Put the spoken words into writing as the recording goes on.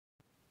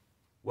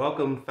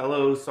Welcome,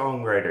 fellow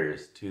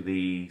songwriters, to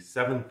the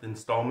seventh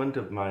installment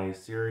of my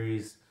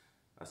series,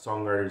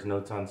 Songwriter's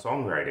Notes on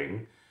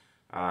Songwriting.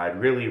 I'd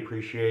really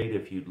appreciate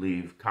if you'd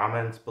leave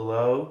comments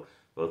below,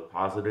 both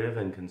positive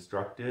and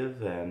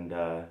constructive, and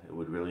it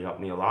would really help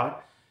me a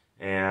lot.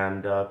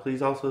 And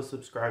please also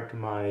subscribe to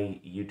my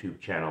YouTube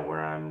channel where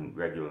I'm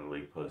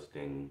regularly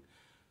posting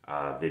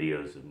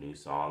videos of new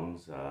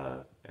songs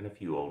and a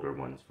few older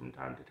ones from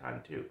time to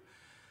time too.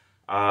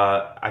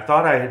 I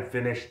thought I had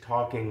finished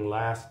talking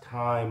last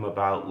time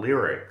about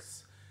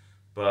lyrics,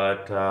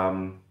 but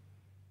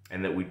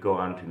and that we'd go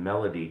on to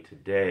melody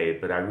today,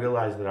 but I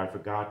realized that I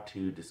forgot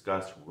to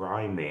discuss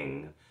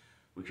rhyming,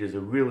 which is a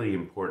really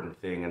important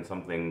thing and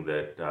something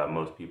that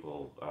most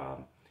people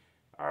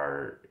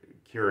are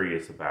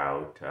curious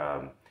about.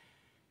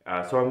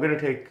 So I'm going to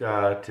take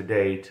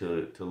today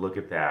to look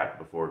at that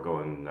before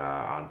going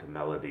on to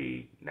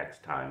melody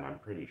next time. I'm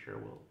pretty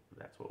sure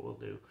that's what we'll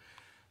do.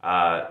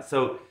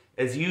 So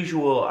as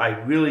usual, I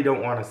really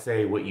don't want to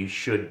say what you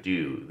should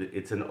do.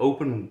 It's an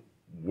open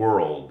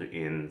world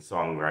in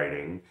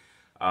songwriting,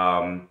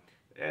 and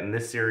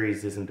this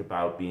series isn't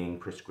about being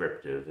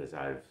prescriptive, as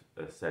I've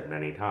said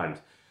many times.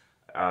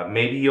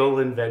 Maybe you'll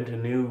invent a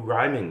new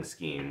rhyming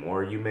scheme,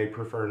 or you may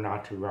prefer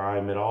not to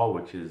rhyme at all,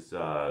 which is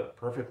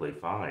perfectly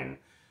fine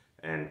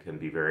and can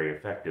be very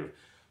effective.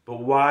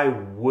 But why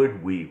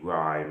would we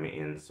rhyme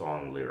in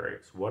song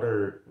lyrics? What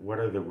are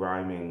the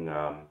rhyming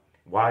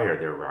why are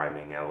there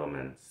rhyming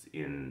elements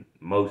in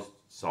most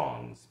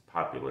songs,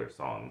 popular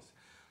songs?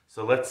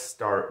 So let's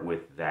start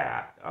with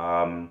that.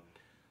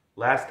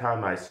 Last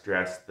time I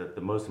stressed that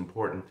the most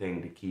important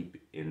thing to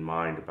keep in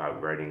mind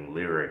about writing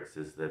lyrics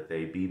is that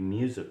they be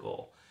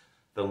musical.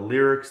 The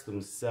lyrics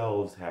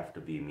themselves have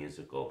to be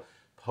musical.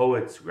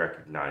 Poets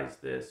recognize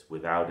this.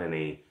 Without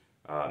any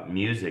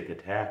music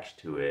attached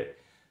to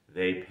it,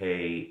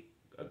 a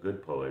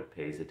good poet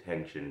pays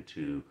attention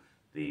to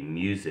the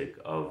music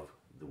of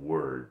the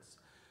words.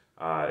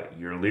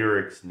 Your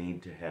lyrics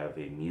need to have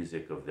a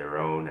music of their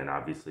own, and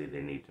obviously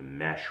they need to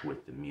mesh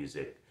with the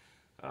music,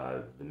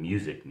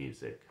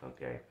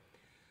 okay?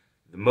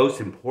 The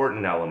most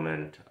important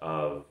element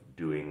of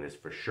doing this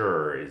for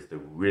sure is the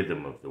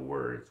rhythm of the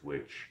words,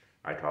 which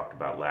I talked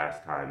about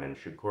last time and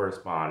should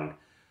correspond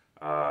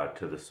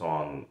to the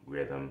song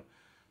rhythm,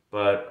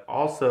 but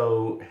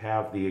also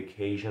have the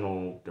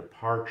occasional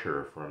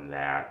departure from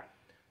that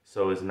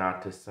so as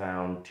not to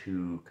sound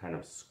too kind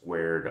of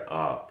squared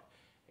up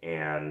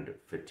and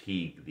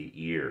fatigue the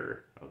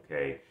ear,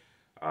 okay?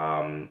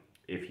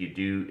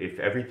 If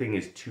everything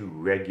is too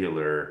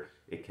regular,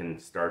 it can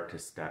start to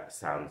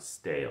sound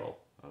stale,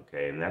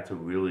 okay? And that's a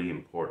really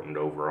important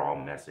overall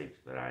message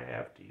that I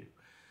have to you,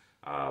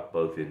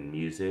 both in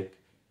music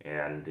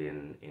and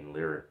in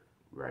lyric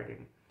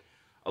writing.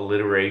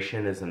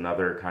 Alliteration is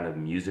another kind of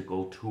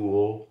musical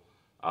tool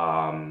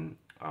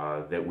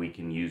that we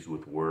can use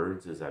with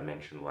words, as I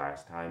mentioned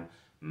last time.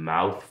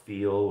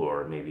 Mouthfeel,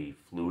 or maybe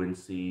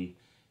fluency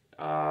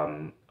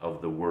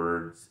of the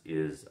words,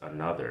 is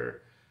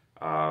another.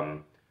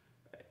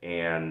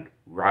 And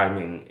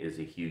rhyming is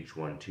a huge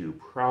one too,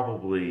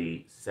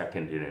 probably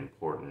second in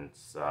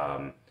importance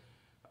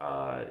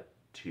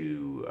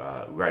to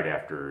right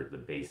after the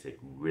basic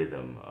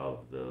rhythm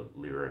of the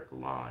lyric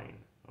line,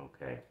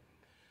 okay?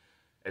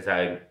 As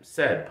I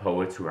said,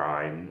 poets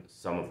rhyme,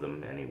 some of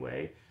them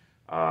anyway,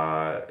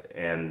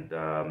 and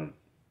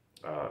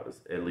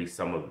at least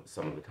some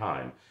of the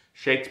time.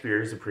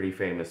 Shakespeare is a pretty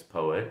famous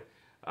poet.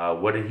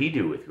 What did he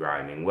do with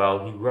rhyming?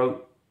 Well, he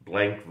wrote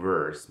blank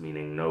verse,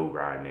 meaning no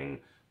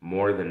rhyming,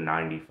 more than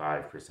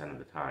 95% of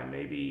the time.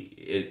 Maybe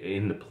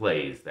in the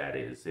plays, that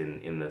is.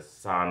 In the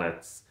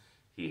sonnets,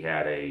 he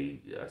had a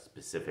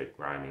specific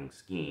rhyming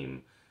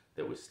scheme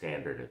that was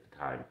standard at the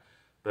time.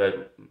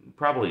 But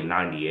probably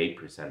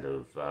 98%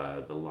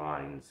 of the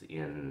lines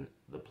in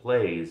the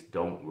plays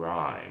don't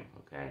rhyme,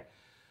 okay?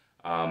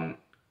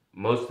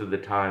 Most of the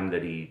time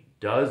that he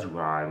does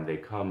rhyme, they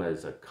come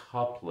as a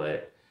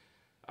couplet,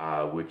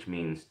 which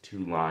means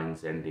two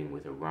lines ending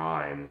with a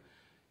rhyme,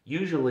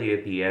 usually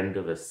at the end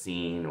of a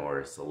scene or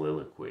a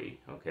soliloquy,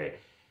 okay?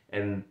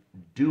 And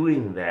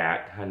doing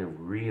that kind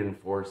of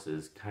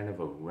reinforces kind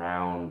of a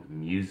round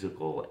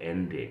musical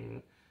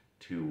ending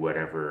to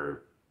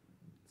whatever,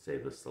 say,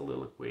 the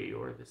soliloquy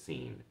or the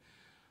scene.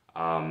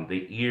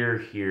 The ear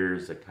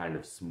hears a kind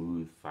of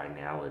smooth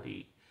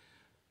finality,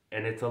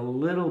 and it's a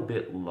little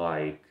bit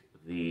like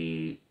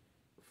the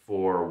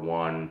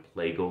 4/1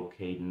 plagal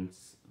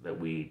cadence that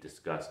we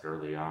discussed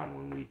early on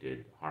when we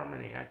did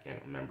harmony. I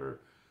can't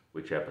remember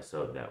which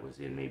episode that was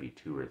in, maybe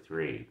 2 or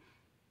 3.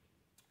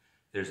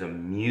 There's a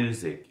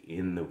music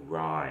in the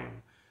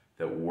rhyme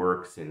that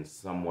works in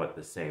somewhat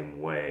the same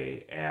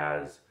way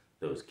as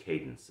those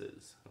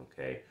cadences,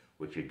 okay?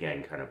 Which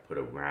again kind of put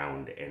a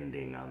round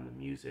ending on the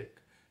music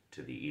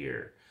to the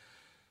ear.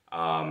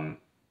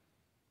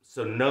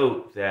 So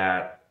note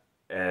that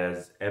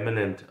as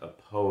eminent a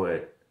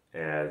poet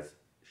as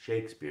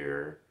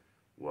Shakespeare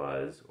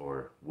was,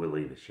 or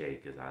Willie the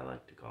Shake as I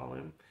like to call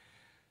him,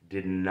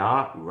 did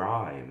not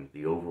rhyme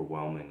the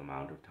overwhelming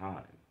amount of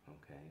time,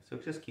 Okay, so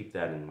just keep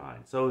that in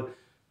mind. So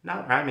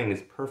not rhyming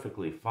is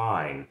perfectly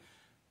fine.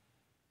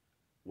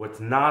 What's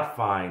not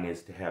fine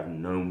is to have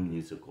no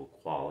musical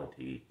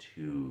quality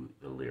to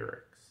the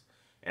lyrics.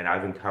 And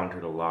I've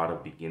encountered a lot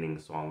of beginning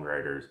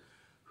songwriters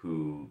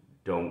who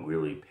don't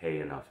really pay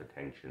enough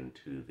attention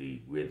to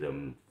the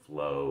rhythm,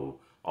 flow,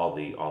 all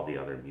the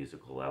other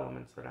musical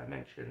elements that I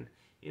mentioned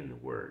in the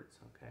words,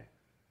 okay?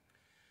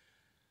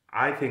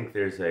 I think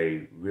there's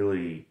a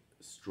really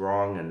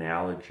strong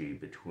analogy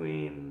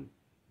between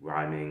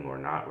rhyming or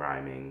not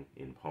rhyming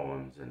in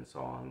poems and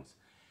songs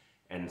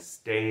and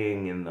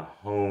staying in the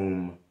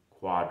home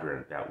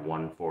quadrant, that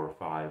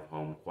 1-4-5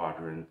 home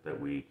quadrant that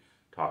we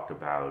talked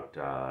about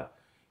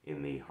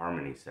in the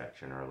harmony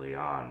section early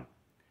on.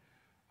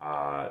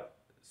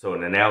 So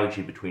an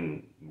analogy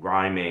between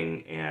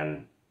rhyming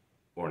and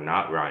or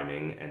not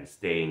rhyming and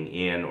staying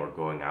in or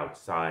going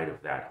outside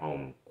of that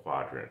home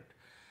quadrant.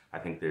 I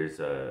think there's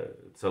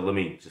so let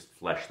me just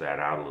flesh that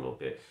out a little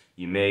bit.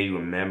 You may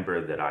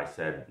remember that I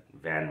said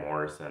Van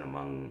Morrison,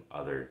 among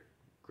other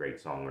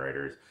great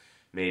songwriters,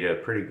 made a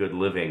pretty good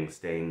living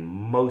staying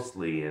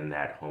mostly in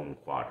that home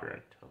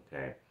quadrant,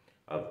 okay?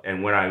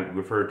 And when I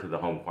refer to the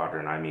home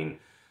quadrant, I mean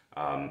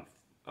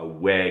a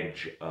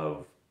wedge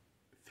of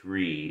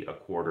 3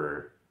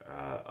 1/4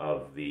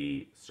 of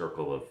the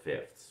circle of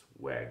fifths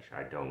wedge.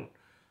 I don't,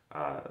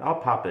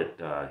 I'll pop it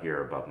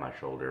here above my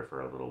shoulder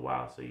for a little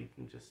while so you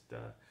can just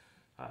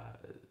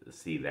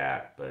see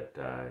that, but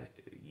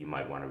you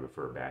might want to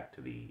refer back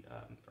to the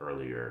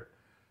earlier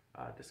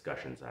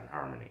discussions on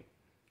harmony.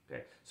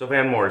 Okay, so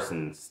Van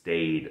Morrison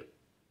stayed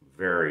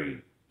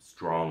very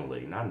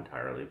strongly, not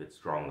entirely, but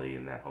strongly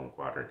in that home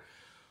quadrant.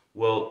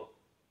 Well,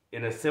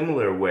 in a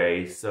similar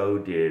way, so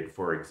did,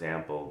 for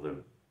example, the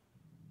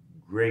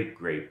great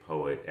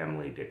poet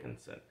Emily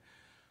Dickinson.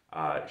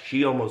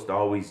 She almost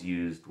always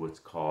used what's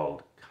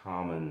called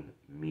common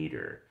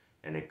meter,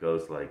 and it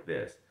goes like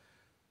this: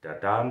 da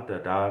dan da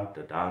dan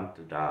da dan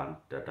da dan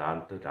da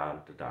dan da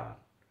dan da dan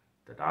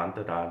da dan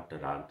da dan da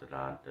dan da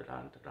dan da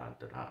dan da dan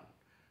da dan.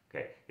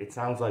 Okay, it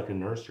sounds like a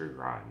nursery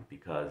rhyme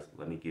because,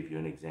 let me give you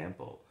an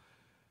example.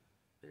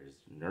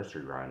 There's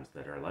nursery rhymes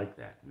that are like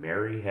that.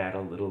 Mary had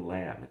a little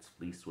lamb, its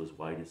fleece was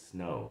white as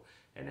snow,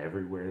 and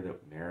everywhere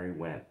that Mary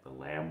went, the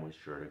lamb was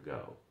sure to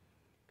go.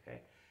 Okay,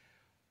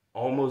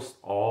 almost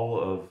all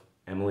of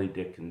Emily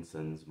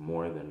Dickinson's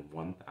more than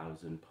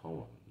 1,000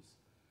 poems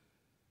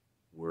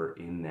were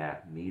in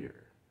that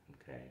meter,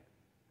 okay?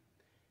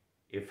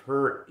 If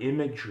her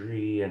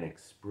imagery and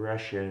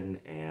expression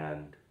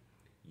and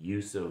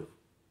use of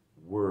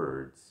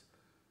words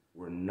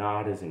were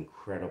not as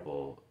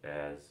incredible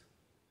as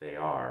they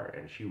are,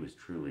 and she was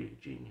truly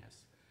a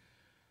genius,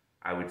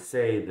 I would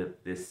say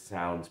that this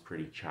sounds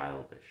pretty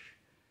childish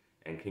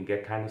and can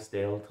get kind of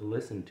stale to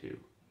listen to.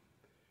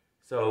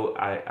 So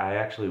I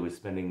actually was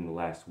spending the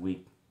last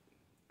week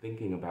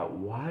thinking about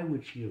why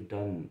would she have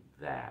done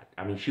that?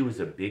 I mean, she was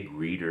a big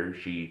reader.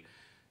 She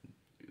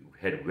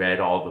had read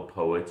all the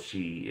poets.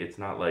 It's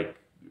not like,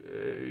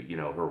 you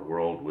know, her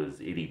world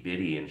was itty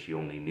bitty and she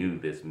only knew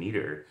this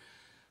meter.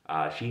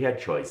 She had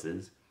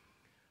choices.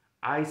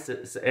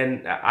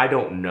 And I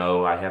don't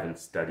know, I haven't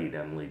studied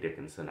Emily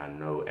Dickinson, I'm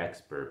no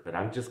expert, but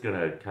I'm just going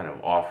to kind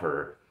of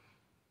offer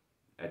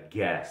a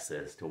guess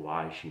as to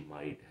why she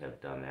might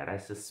have done that. I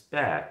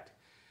suspect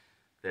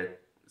that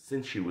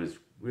since she was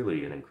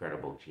really an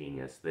incredible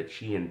genius, that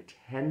she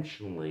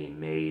intentionally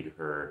made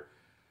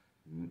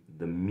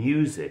the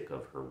music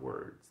of her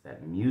words,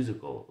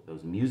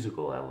 those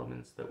musical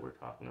elements that we're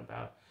talking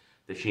about,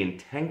 that she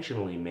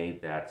intentionally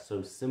made that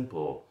so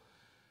simple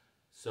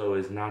so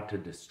as not to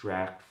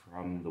distract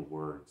from the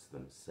words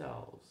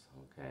themselves,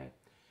 okay?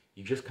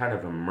 You just kind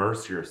of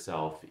immerse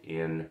yourself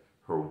in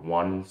her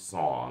one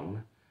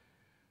song,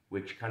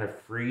 which kind of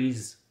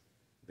frees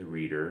the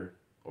reader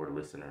or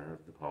listener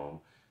of the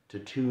poem to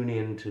tune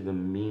into the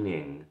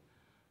meaning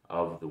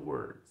of the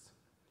words.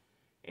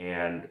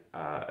 And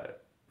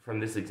from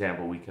this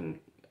example, we can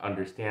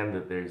understand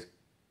that there's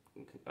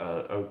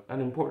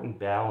an important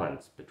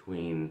balance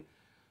between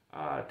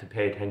to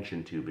pay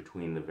attention to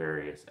between the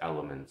various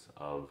elements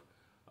of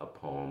a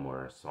poem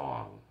or a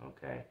song,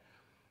 okay?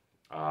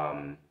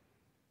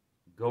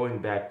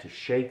 Going back to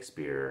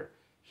Shakespeare,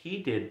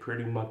 he did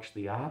pretty much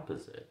the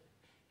opposite.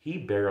 He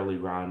barely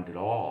rhymed at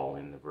all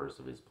in the verse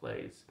of his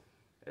plays,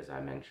 as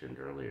I mentioned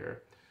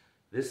earlier.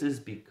 This is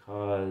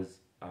because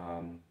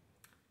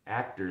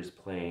actors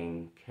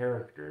playing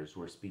characters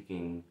were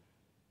speaking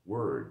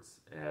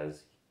words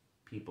as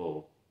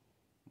people,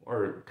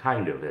 or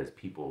kind of as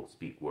people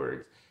speak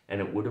words, and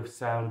it would have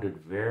sounded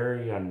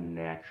very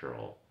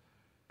unnatural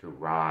to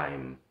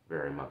rhyme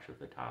very much of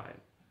the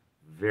time.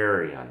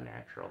 Very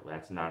unnatural.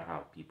 That's not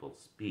how people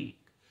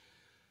speak.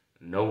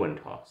 No one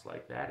talks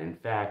like that. In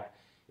fact,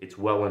 it's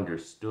well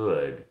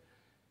understood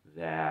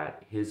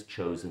that his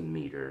chosen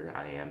meter,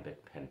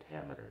 iambic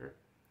pentameter,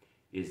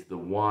 is the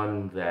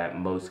one that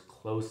most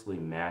closely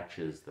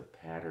matches the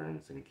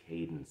patterns and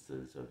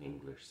cadences of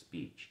English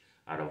speech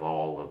out of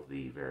all of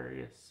the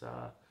various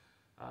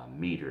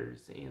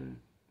meters in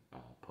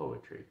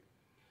poetry.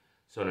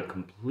 So in a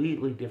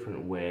completely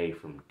different way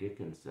from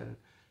Dickinson,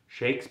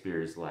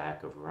 Shakespeare's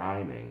lack of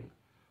rhyming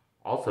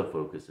also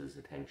focuses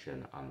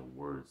attention on the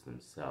words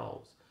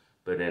themselves,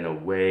 but in a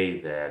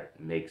way that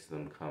makes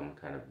them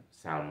kind of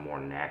sound more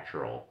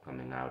natural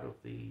coming out of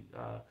the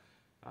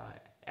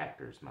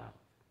actor's mouth.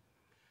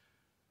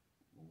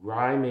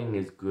 Rhyming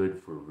is good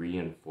for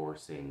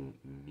reinforcing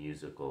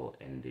musical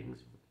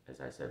endings, as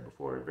I said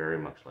before, very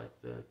much like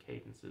the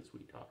cadences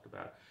we talked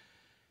about.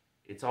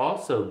 It's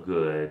also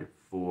good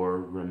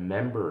for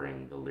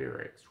remembering the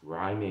lyrics.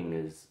 Rhyming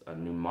is a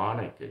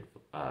mnemonic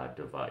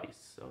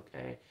device,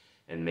 okay,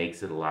 and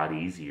makes it a lot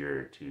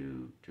easier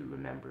to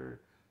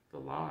remember the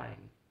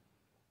line.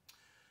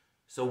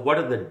 So what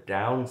are the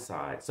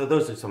downsides? So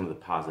those are some of the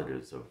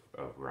positives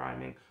of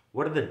rhyming.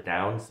 What are the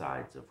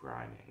downsides of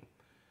rhyming?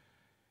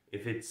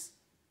 If it's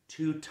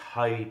too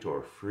tight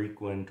or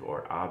frequent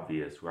or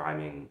obvious,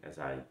 rhyming, as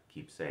I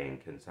keep saying,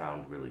 can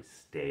sound really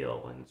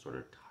stale and sort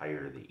of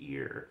tire the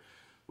ear,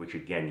 which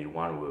again you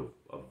want to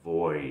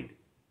avoid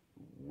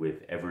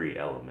with every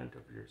element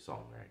of your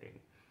songwriting.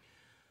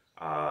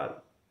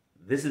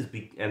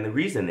 And the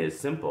reason is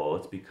simple.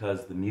 It's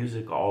because the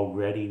music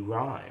already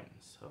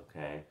rhymes,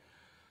 okay?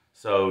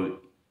 So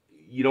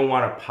you don't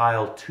want to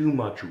pile too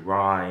much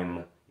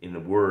rhyme in the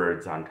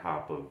words on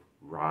top of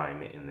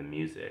rhyme in the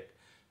music.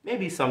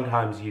 Maybe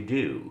sometimes you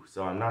do,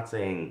 so I'm not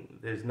saying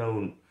there's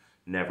no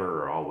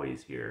never or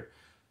always here,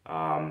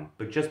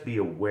 but just be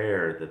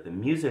aware that the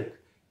music,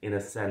 in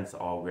a sense,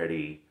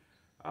 already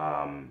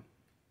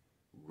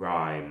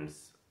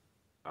rhymes,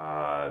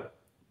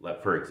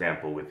 for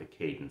example, with the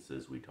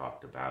cadences we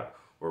talked about,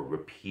 or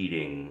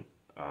repeating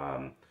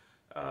a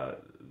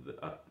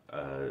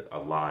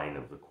line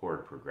of the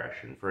chord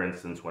progression. For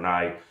instance, when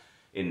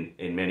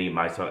in many of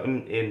my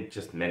songs, in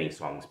just many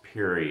songs,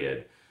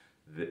 period,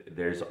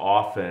 there's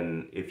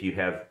often, if you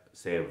have,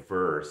 say, a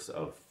verse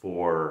of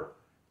 4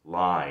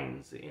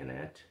 lines in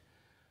it,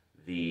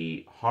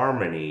 the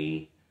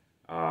harmony,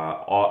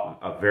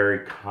 a very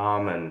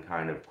common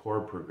kind of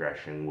chord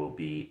progression will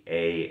be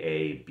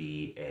A,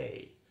 B,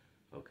 A,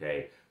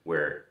 okay?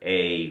 Where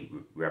A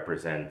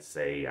represents,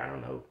 say, I don't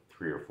know,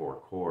 3 or 4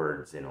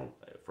 chords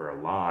for a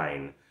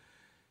line,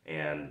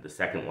 and the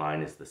second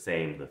line is the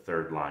same, the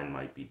third line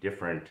might be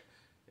different,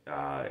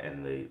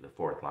 and the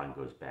fourth line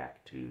goes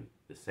back to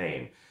the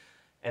same.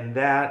 And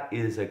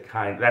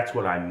that's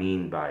what I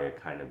mean by a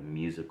kind of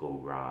musical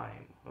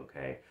rhyme,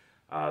 okay?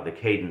 The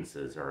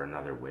cadences are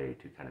another way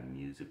to kind of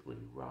musically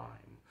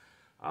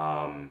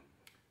rhyme.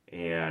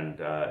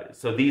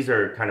 So these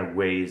are kind of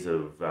ways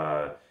of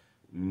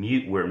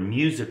where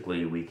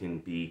musically we can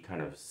be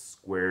kind of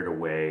squared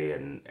away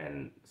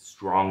and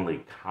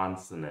strongly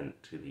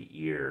consonant to the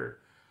ear,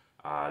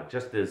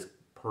 just as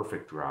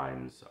perfect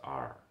rhymes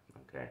are,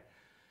 okay?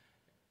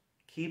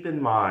 Keep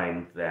in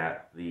mind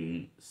that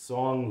the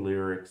song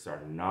lyrics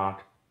are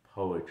not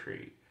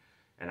poetry.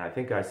 And I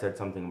think I said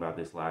something about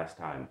this last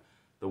time.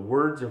 The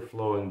words are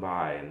flowing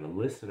by, and the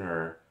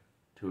listener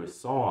to a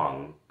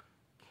song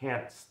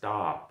can't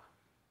stop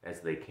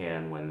as they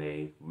can when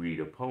they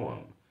read a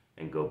poem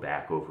and go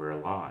back over a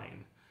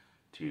line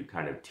to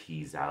kind of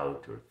tease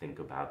out or think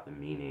about the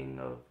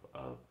meaning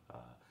of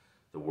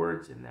the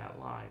words in that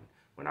line.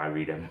 When I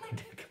read Emily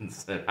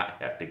Dickinson, I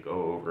have to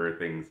go over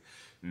things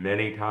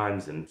many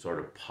times and sort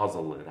of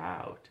puzzle it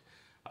out.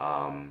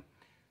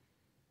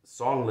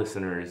 Song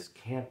listeners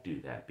can't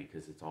do that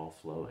because it's all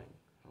flowing,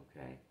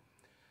 okay?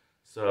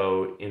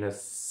 So in a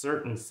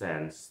certain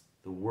sense,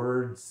 the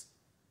words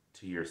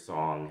to your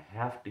song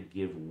have to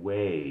give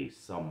way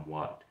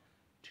somewhat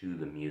to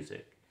the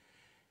music.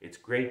 It's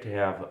great to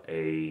have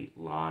a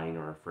line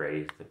or a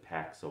phrase that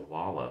packs a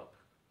wallop,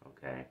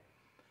 okay?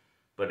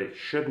 But it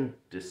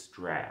shouldn't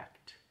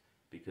distract,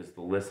 because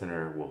the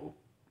listener will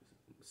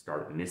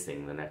start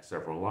missing the next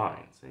several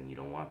lines, and you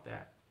don't want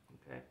that,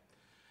 okay?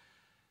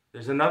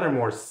 There's another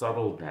more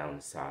subtle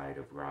downside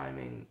of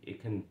rhyming.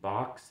 It can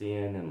box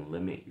in and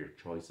limit your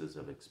choices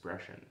of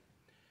expression.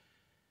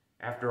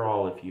 After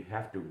all, if you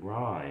have to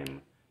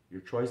rhyme,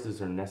 your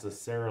choices are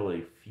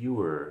necessarily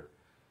fewer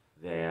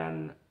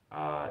than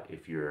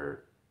if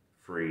you're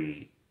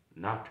free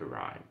not to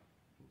rhyme,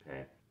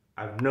 okay?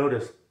 I've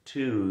noticed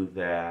too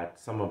that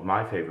some of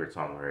my favorite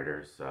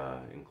songwriters,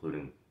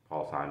 including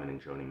Paul Simon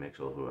and Joni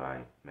Mitchell, who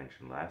I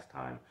mentioned last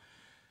time,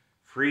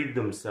 freed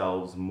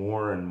themselves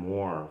more and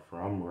more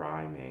from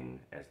rhyming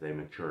as they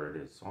matured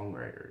as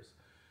songwriters.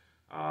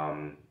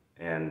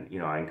 And, you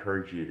know, I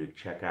encourage you to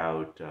check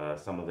out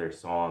some of their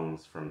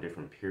songs from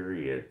different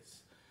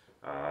periods.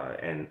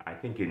 And I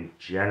think in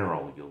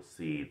general, you'll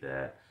see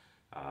that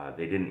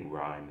they didn't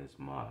rhyme as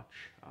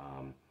much.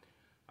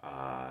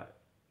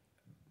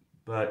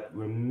 But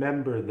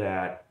remember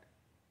that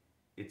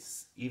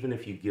even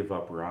if you give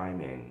up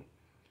rhyming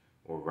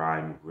or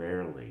rhyme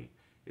rarely,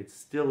 it's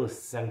still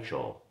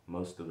essential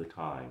most of the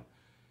time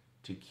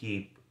to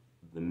keep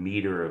the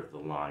meter of the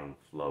line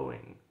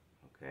flowing,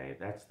 okay?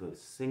 That's the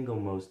single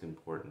most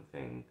important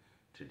thing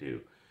to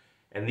do.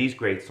 And these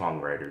great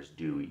songwriters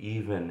do,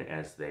 even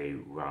as they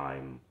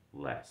rhyme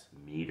less.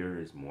 Meter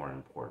is more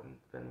important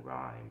than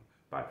rhyme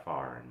by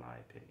far, in my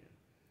opinion.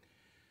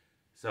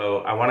 So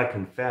I want to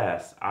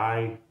confess,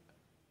 I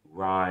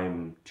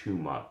rhyme too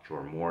much,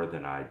 or more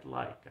than I'd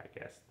like, I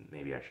guess.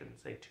 Maybe I shouldn't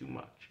say too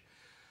much.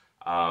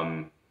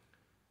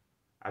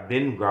 I've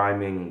been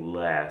rhyming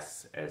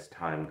less as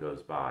time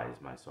goes by, as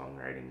my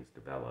songwriting has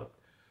developed,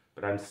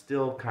 but I'm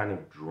still kind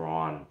of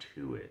drawn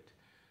to it.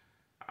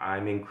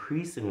 I'm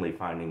increasingly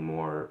finding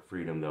more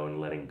freedom, though, in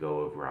letting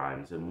go of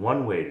rhymes, and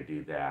one way to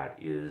do that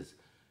is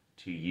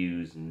to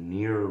use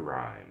near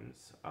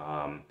rhymes,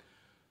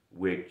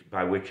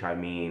 by which I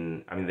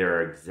mean there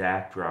are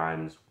exact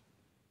rhymes,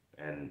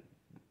 and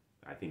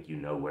I think you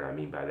know what I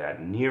mean by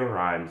that. Near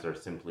rhymes are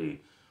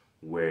simply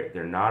where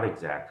they're not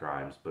exact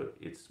rhymes, but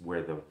it's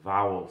where the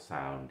vowel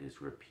sound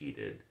is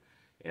repeated,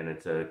 and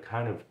it's a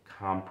kind of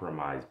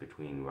compromise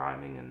between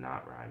rhyming and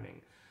not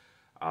rhyming.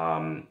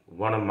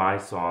 One of my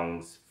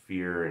songs,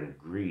 Fear and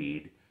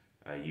Greed,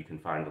 you can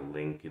find a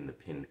link in the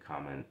pinned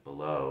comment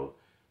below.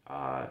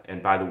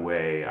 And by the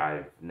way,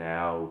 I've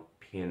now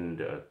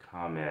pinned a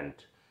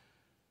comment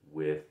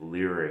with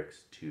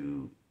lyrics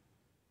to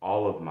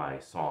all of my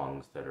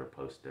songs that are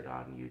posted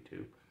on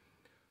YouTube.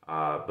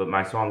 But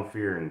my song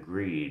Fear and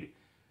Greed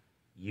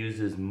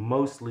uses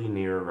mostly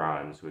near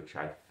rhymes, which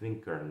I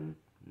think are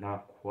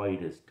not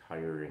quite as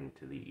tiring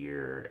to the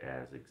ear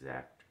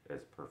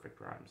as perfect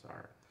rhymes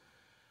are.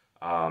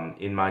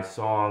 In my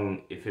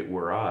song If It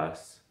Were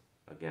Us,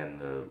 again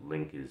the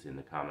link is in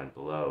the comment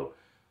below,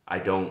 I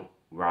don't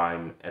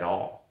rhyme at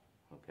all.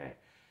 Okay.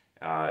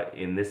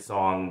 In this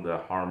song, the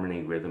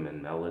harmony, rhythm,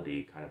 and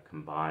melody kind of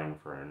combine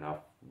for enough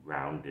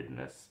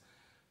roundedness,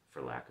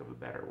 for lack of a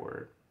better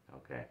word.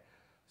 Okay.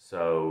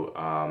 So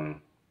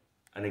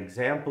an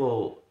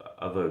example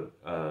of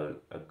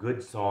a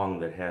good song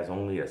that has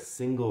only a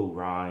single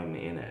rhyme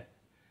in it,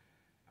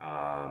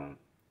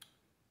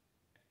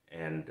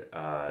 and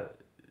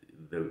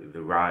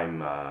the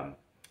rhyme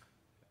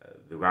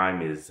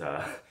is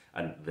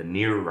the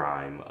near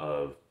rhyme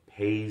of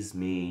pays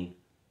me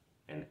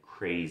and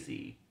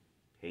crazy.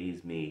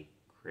 Pays me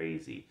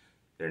crazy.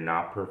 They're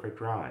not perfect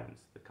rhymes.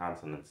 The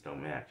consonants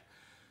don't match,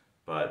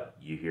 but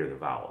you hear the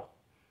vowel.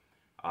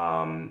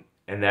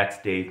 And that's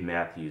Dave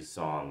Matthews'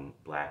 song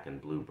Black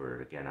and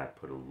Bluebird. Again, I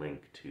put a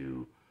link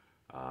to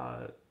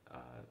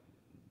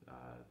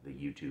the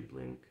YouTube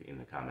link in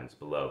the comments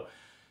below.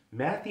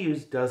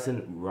 Matthews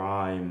doesn't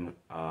rhyme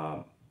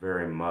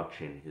very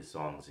much in his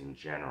songs in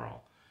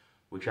general,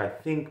 which I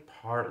think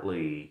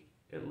partly,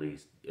 at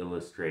least,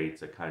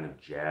 illustrates a kind of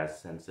jazz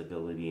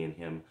sensibility in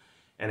him.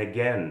 And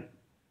again,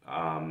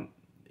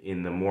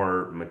 in the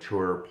more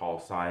mature Paul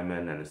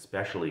Simon and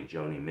especially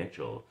Joni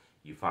Mitchell,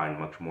 you find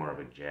much more of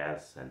a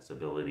jazz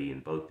sensibility in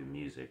both the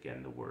music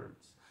and the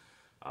words.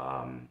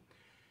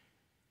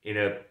 In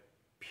a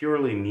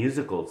purely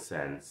musical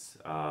sense,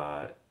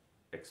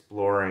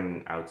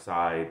 exploring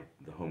outside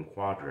the home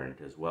quadrant,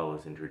 as well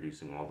as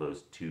introducing all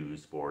those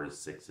 2s, 4s,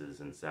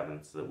 6s, and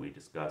 7ths that we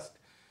discussed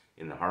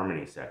in the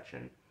harmony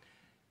section,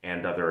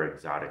 and other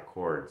exotic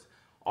chords,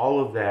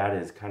 all of that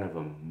is kind of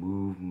a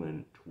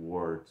movement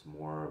towards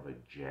more of a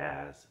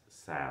jazz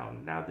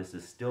sound. Now, this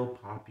is still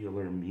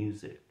popular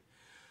music,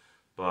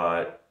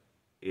 but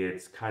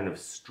it's kind of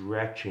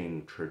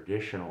stretching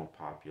traditional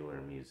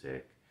popular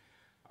music,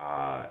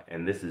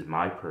 and this is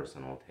my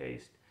personal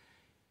taste,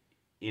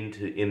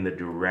 in the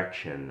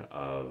direction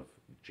of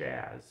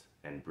jazz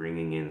and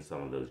bringing in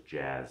some of those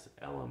jazz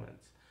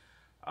elements.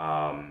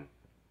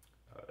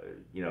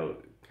 You know,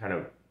 kind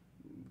of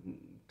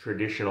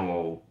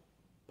traditional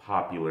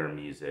popular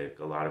music,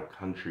 a lot of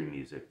country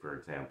music, for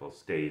example,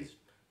 stays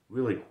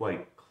really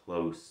quite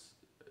close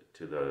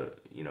to the,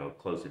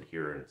 close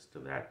adherence to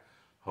that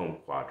home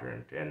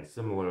quadrant. And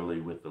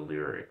similarly with the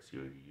lyrics,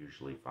 you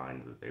usually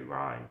find that they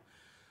rhyme.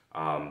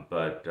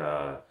 But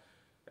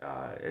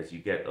as you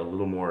get a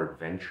little more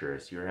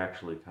adventurous, you're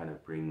actually kind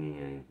of bringing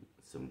in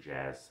some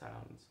jazz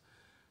sounds.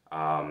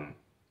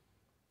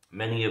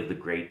 Many of the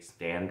great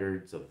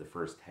standards of the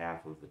first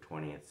half of the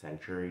 20th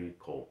century,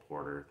 Cole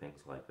Porter,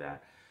 things like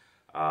that,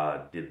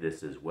 did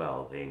this as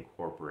well. They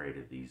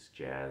incorporated these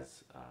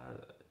jazz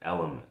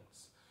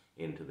elements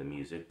into the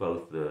music,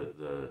 both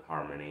the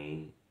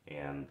harmony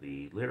and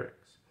the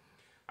lyrics.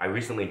 I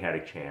recently had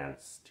a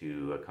chance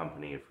to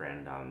accompany a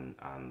friend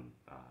on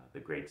the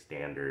great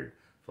standard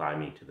Fly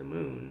Me to the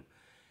Moon,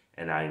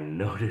 and I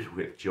noted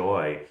with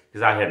joy,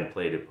 because I hadn't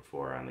played it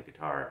before on the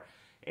guitar,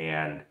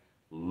 and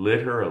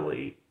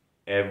literally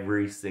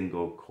every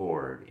single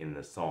chord in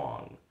the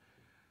song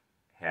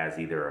has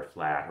either a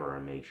flat or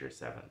a major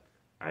seventh.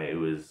 It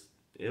was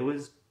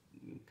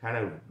kind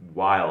of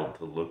wild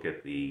to look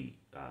at the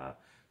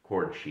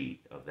chord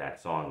sheet of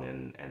that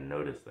song and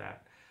notice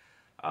that.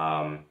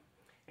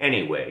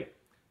 Anyway,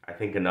 I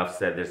think enough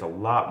said. There's a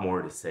lot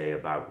more to say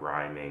about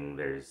rhyming.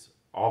 There's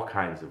all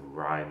kinds of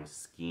rhyme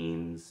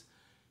schemes.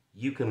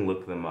 You can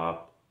look them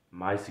up.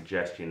 My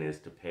suggestion is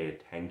to pay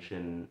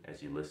attention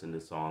as you listen to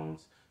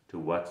songs to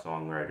what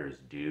songwriters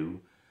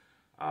do.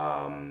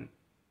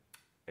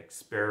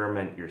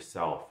 Experiment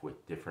yourself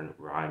with different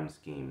rhyme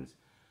schemes.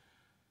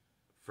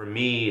 For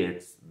me,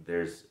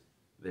 there's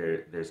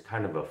there's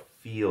kind of a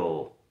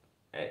feel.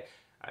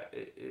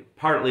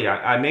 Partly,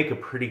 I make a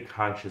pretty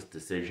conscious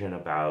decision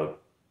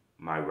about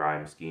my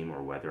rhyme scheme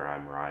or whether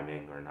I'm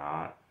rhyming or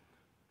not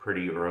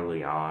pretty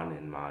early on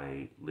in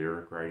my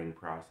lyric writing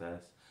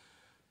process.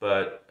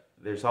 But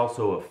there's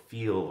also a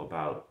feel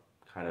about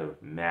kind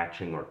of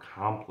matching or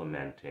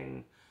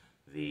complementing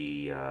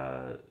the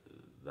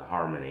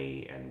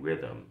harmony and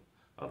rhythm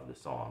of the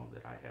song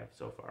that I have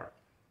so far.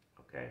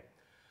 Okay.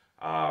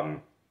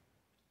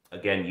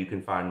 Again, you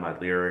can find my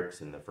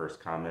lyrics in the first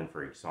comment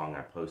for each song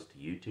I post to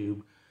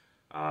YouTube.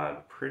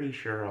 Pretty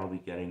sure I'll be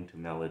getting to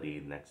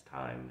melody next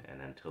time,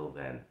 and until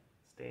then,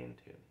 stay in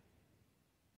tune.